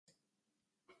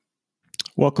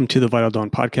Welcome to the Vital Dawn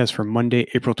podcast for Monday,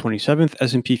 April 27th.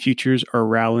 S&P futures are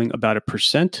rallying about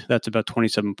 1%. That's about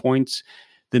 27 points.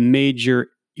 The major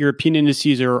European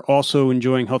indices are also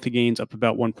enjoying healthy gains, up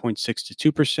about 1.6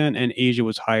 to 2%, and Asia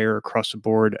was higher across the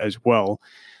board as well.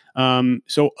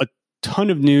 So a ton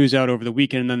of news out over the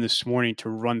weekend and then this morning to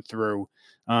run through.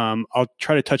 I'll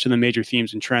try to touch on the major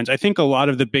themes and trends. I think a lot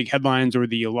of the big headlines or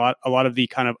a lot of the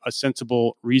kind of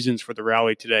sensible reasons for the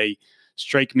rally today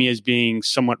strike me as being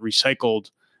somewhat recycled,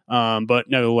 but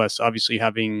nevertheless, obviously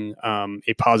having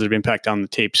a positive impact on the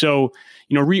tape. So,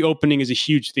 reopening is a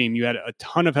huge theme. You had a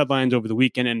ton of headlines over the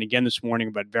weekend and again this morning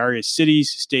about various cities,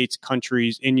 states,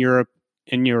 countries in Europe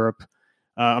and the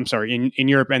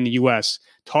U.S.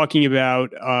 talking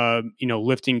about,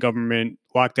 lifting government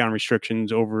lockdown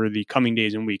restrictions over the coming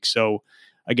days and weeks. So,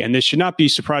 again, this should not be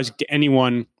surprising to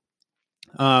anyone.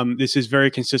 This is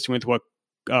very consistent with what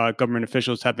government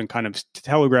officials have been kind of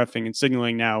telegraphing and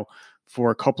signaling now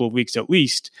for a couple of weeks at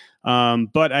least.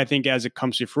 But I think as it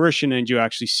comes to fruition and you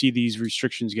actually see these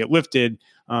restrictions get lifted,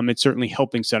 it's certainly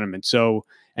helping sentiment. So,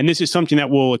 and this is something that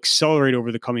will accelerate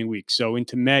over the coming weeks. So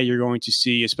into May, you're going to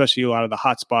see, especially a lot of the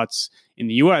hotspots in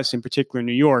the U.S., in particular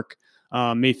New York.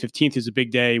 May 15th is a big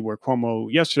day where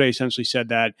Cuomo yesterday essentially said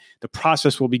that the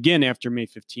process will begin after May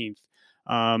 15th.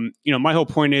 My whole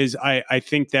point is I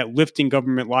think that lifting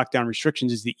government lockdown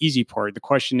restrictions is the easy part. The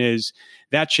question is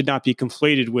that should not be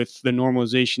conflated with the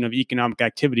normalization of economic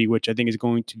activity, which I think is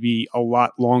going to be a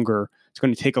lot longer. It's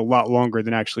going to take a lot longer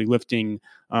than actually lifting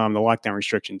the lockdown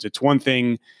restrictions. It's one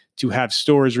thing to have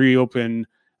stores reopen,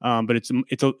 but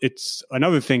it's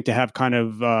another thing to have kind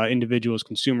of individuals,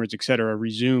 consumers, et cetera,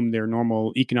 resume their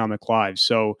normal economic lives.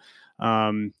 So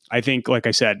I think, like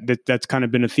I said, that's kind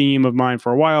of been a theme of mine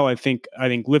for a while. I think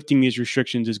lifting these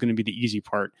restrictions is going to be the easy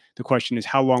part. The question is,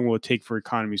 how long will it take for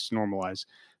economies to normalize?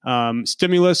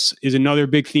 Stimulus is another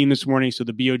big theme this morning. So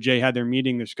the BOJ had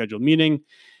their scheduled meeting.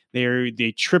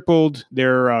 They tripled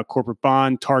their corporate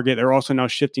bond target. They're also now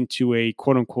shifting to a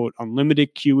quote unquote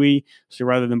unlimited QE. So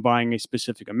rather than buying a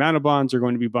specific amount of bonds, they're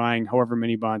going to be buying however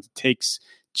many bonds it takes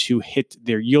to hit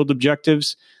their yield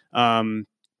objectives.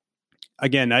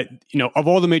 Again, of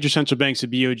all the major central banks, the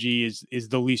BOJ is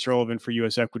the least relevant for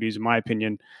U.S. equities, in my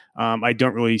opinion. I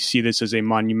don't really see this as a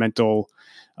monumental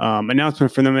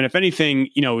announcement for them. And if anything,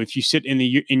 if you sit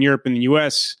in Europe and the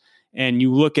U.S. and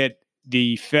you look at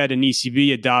the Fed and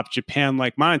ECB adopt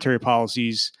Japan-like monetary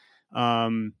policies,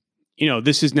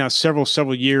 this is now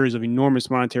several years of enormous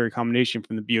monetary accommodation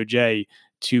from the BOJ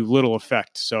to little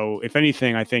effect. So, if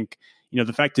anything, I think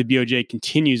the fact that BOJ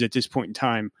continues at this point in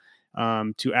time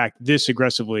to act this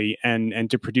aggressively and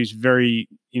to produce very,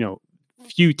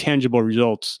 few tangible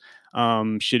results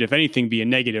should, if anything, be a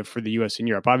negative for the U.S. and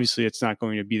Europe. Obviously, it's not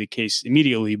going to be the case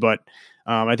immediately, but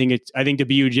I think the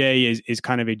BOJ is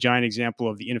kind of a giant example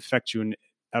of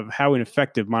of how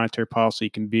ineffective monetary policy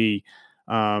can be,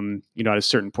 at a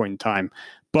certain point in time.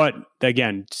 But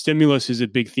again, stimulus is a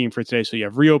big theme for today. So you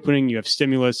have reopening, you have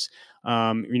stimulus.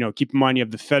 Keep in mind you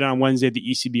have the Fed on Wednesday, the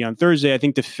ECB on Thursday. I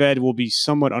think the Fed will be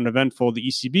somewhat uneventful. The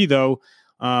ECB, though,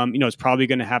 is probably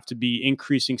going to have to be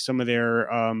increasing some of their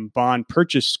bond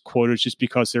purchase quotas just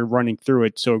because they're running through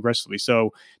it so aggressively.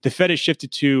 So the Fed has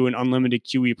shifted to an unlimited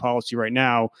QE policy right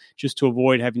now just to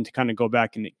avoid having to kind of go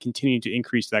back and continue to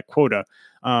increase that quota.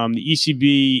 The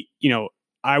ECB,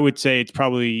 I would say it's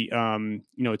probably, it's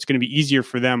going to be easier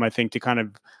for them, I think, to kind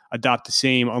of adopt the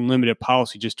same unlimited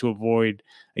policy just to avoid,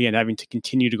 again, having to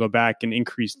continue to go back and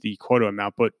increase the quota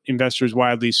amount. But investors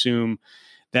widely assume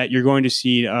that you're going to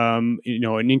see, an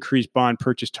increased bond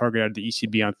purchase target out of the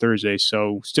ECB on Thursday.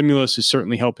 So stimulus is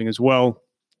certainly helping as well.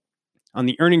 On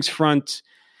the earnings front,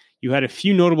 you had a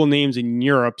few notable names in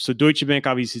Europe. So Deutsche Bank,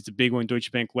 obviously, is the big one.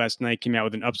 Deutsche Bank last night came out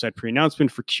with an upside pre-announcement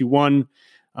for Q1.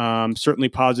 Certainly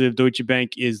positive. Deutsche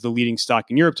Bank is the leading stock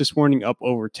in Europe this morning, up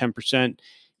over 10%.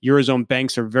 Eurozone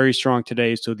banks are very strong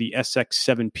today. So the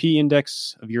SX7P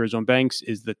index of Eurozone banks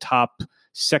is the top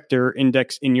sector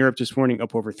index in Europe this morning,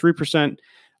 up over 3%.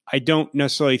 I don't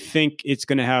necessarily think it's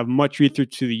going to have much read-through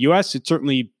to the U.S. It's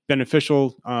certainly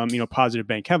beneficial, positive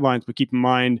bank headlines, but keep in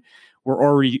mind, we're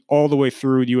already all the way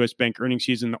through the U.S. bank earnings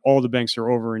season. All the banks are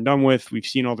over and done with. We've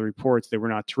seen all the reports. They were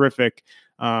not terrific.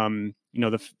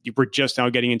 We're just now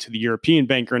getting into the European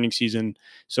bank earnings season.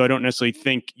 So I don't necessarily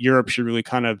think Europe should really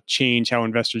kind of change how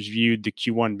investors viewed the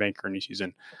Q1 bank earnings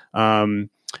season.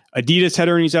 Adidas had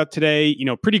earnings out today,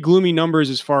 pretty gloomy numbers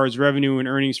as far as revenue and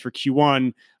earnings for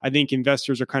Q1. I think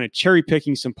investors are kind of cherry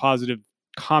picking some positive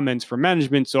comments from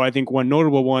management. So I think one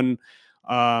notable one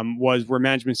was where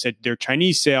management said their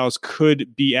Chinese sales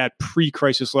could be at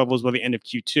pre-crisis levels by the end of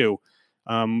Q2.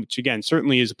 which again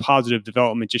certainly is a positive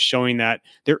development, just showing that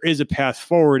there is a path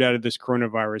forward out of this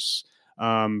coronavirus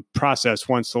process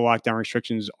once the lockdown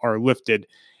restrictions are lifted.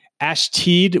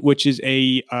 Ashtead, which is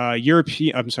a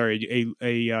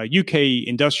UK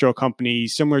industrial company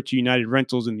similar to United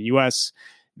Rentals in the US,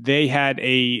 they had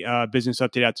a business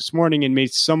update out this morning and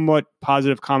made somewhat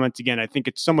positive comments. Again, I think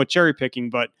it's somewhat cherry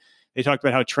picking, but they talked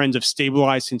about how trends have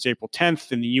stabilized since April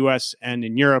 10th in the US and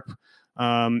in Europe.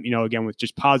 Again, with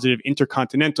just positive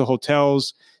intercontinental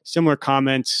hotels, similar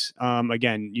comments.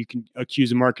 Again, you can accuse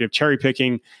the market of cherry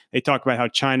picking. They talk about how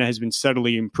China has been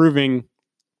steadily improving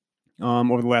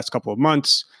over the last couple of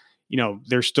months.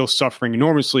 They're still suffering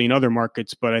enormously in other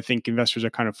markets, but I think investors are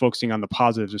kind of focusing on the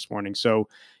positives this morning. So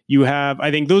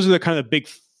I think those are the kind of the big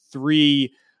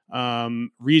three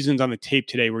reasons on the tape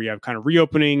today, where you have kind of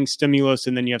reopening, stimulus,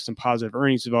 and then you have some positive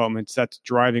earnings developments that's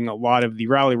driving a lot of the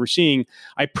rally we're seeing.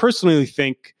 I personally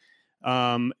think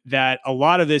that a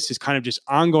lot of this is kind of just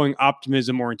ongoing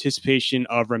optimism or anticipation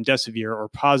of remdesivir or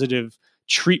positive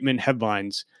treatment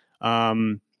headlines.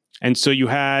 And so you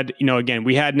had, again,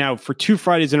 we had now for 2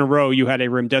 Fridays in a row, you had a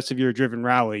remdesivir-driven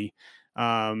rally.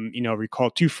 Recall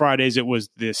 2 Fridays, it was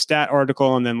the stat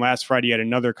article, and then last Friday you had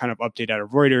another kind of update out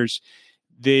of Reuters.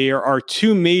 There are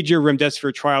 2 major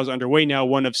remdesivir trials underway now,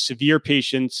 one of severe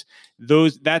patients.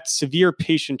 That severe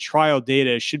patient trial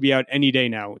data should be out any day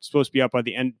now. It's supposed to be out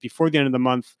before the end of the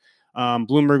month.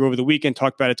 Bloomberg over the weekend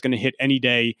talked about it's going to hit any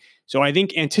day. So I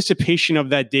think anticipation of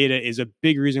that data is a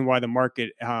big reason why the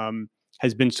market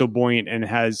has been so buoyant and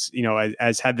has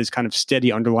had this kind of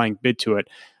steady underlying bid to it.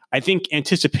 I think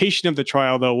anticipation of the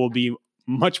trial, though, will be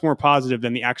much more positive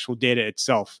than the actual data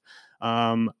itself.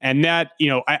 And that,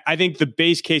 I think the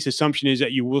base case assumption is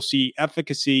that you will see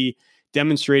efficacy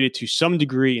demonstrated to some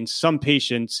degree in some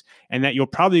patients, and that you're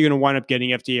probably going to wind up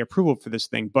getting FDA approval for this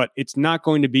thing, but it's not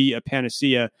going to be a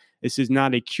panacea. This is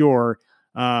not a cure.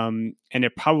 And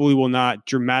it probably will not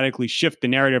dramatically shift the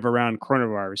narrative around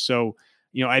coronavirus. So,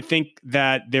 I think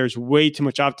that there's way too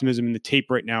much optimism in the tape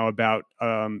right now about,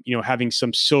 having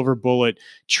some silver bullet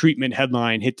treatment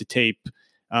headline hit the tape,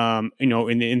 in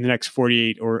the next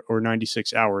 48 or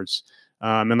 96 hours.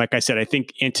 And like I said, I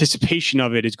think anticipation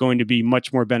of it is going to be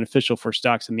much more beneficial for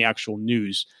stocks than the actual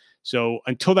news. So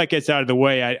until that gets out of the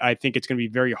way, I think it's going to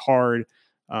be very hard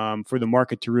for the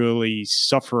market to really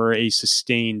suffer a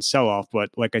sustained sell-off. But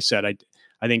like I said,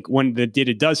 I think when the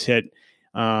data does hit,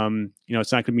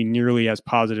 it's not going to be nearly as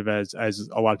positive as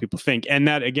a lot of people think. And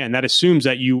that, again, that assumes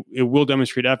that it will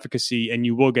demonstrate efficacy and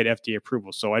you will get FDA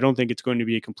approval. So I don't think it's going to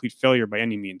be a complete failure by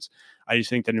any means. I just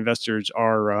think that investors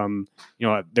are,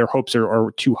 their hopes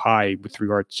are too high with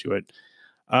regards to it.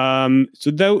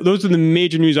 So those are the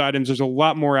major news items. There's a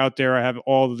lot more out there. I have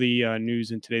all the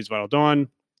news in today's Vital Dawn.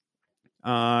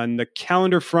 On the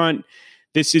calendar front,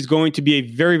 this is going to be a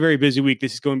very, very busy week.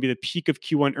 This is going to be the peak of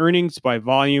Q1 earnings by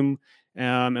volume.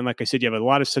 And like I said, you have a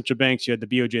lot of central banks. You had the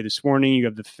BOJ this morning. You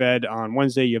have the Fed on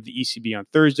Wednesday. You have the ECB on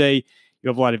Thursday. You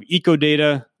have a lot of eco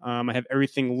data. I have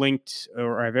everything linked,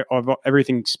 or I have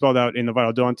everything spelled out in the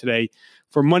Vital Dawn today.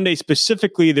 For Monday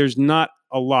specifically, there's not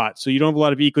a lot. So you don't have a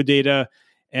lot of eco data,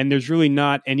 and there's really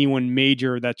not anyone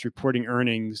major that's reporting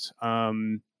earnings.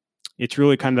 It's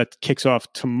really kind of that kicks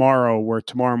off tomorrow, where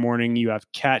tomorrow morning you have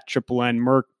Cat, Triple N,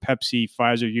 Merck, Pepsi,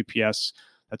 Pfizer, UPS.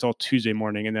 That's all Tuesday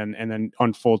morning, and then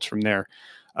unfolds from there.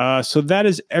 So that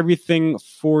is everything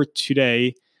for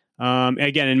today.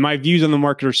 Again, and my views on the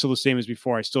market are still the same as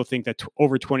before. I still think that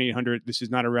over 2,800, this is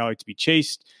not a rally to be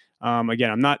chased. Again,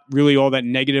 I'm not really all that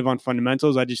negative on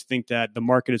fundamentals. I just think that the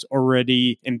market has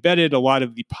already embedded a lot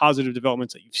of the positive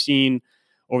developments that you've seen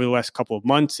over the last couple of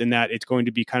months, and that it's going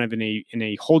to be kind of in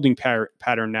a holding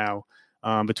pattern now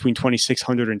between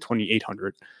 2,600 and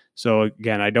 2,800. So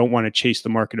again, I don't want to chase the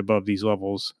market above these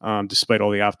levels, despite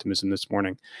all the optimism this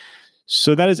morning.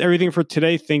 So that is everything for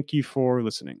today. Thank you for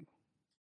listening.